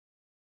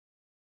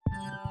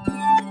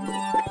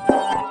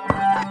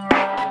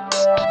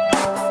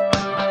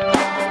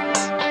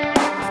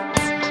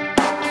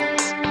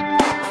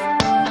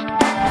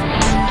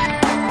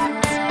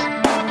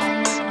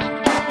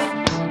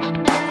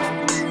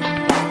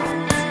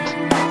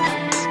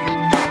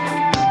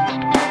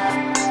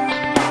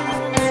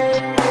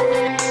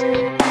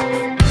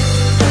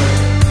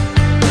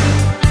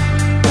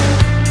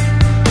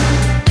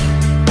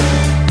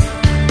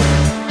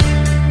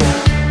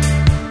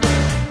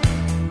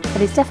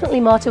but it's definitely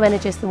more to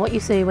Energies than what you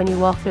see when you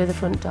walk through the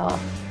front door.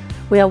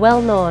 We are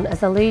well known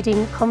as a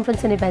leading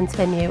conference and events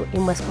venue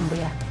in West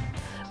Cumbria.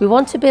 We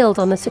want to build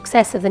on the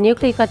success of the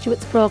Nuclear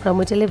Graduates programme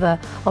we deliver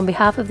on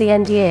behalf of the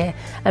NDA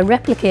and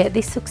replicate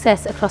this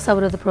success across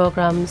our other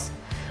programmes.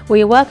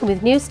 We are working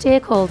with new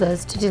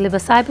stakeholders to deliver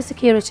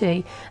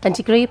cybersecurity and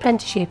degree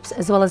apprenticeships,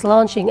 as well as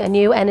launching a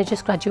new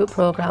Energies graduate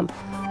programme.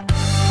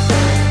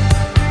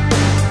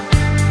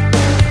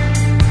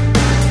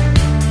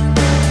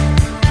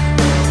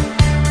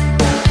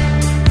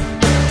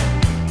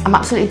 I'm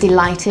absolutely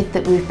delighted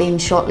that we've been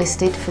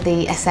shortlisted for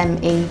the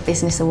SME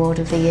Business Award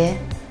of the Year.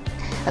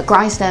 At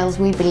Grisdales,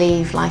 we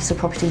believe life's a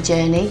property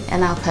journey,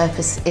 and our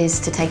purpose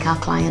is to take our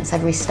clients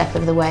every step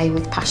of the way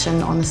with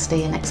passion,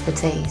 honesty and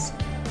expertise.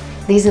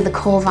 These are the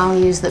core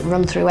values that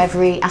run through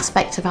every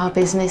aspect of our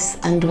business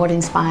and what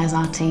inspires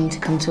our team to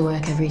come to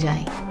work every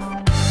day.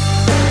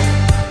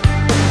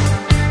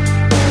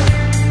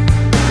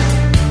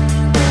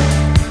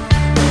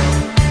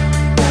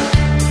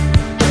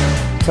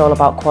 It's all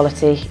about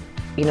quality,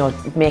 you know,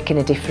 making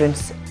a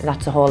difference, and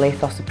that's the whole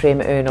ethos of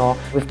Prima Uno.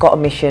 We've got a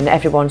mission,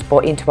 everyone's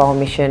bought into our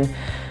mission.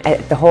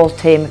 The whole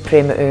team at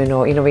Prima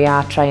Uno, you know, we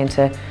are trying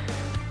to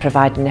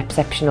provide an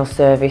exceptional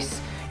service.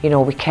 You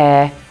know, we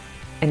care,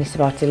 and it's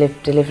about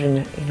delivering,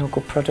 you know, a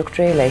good product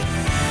really.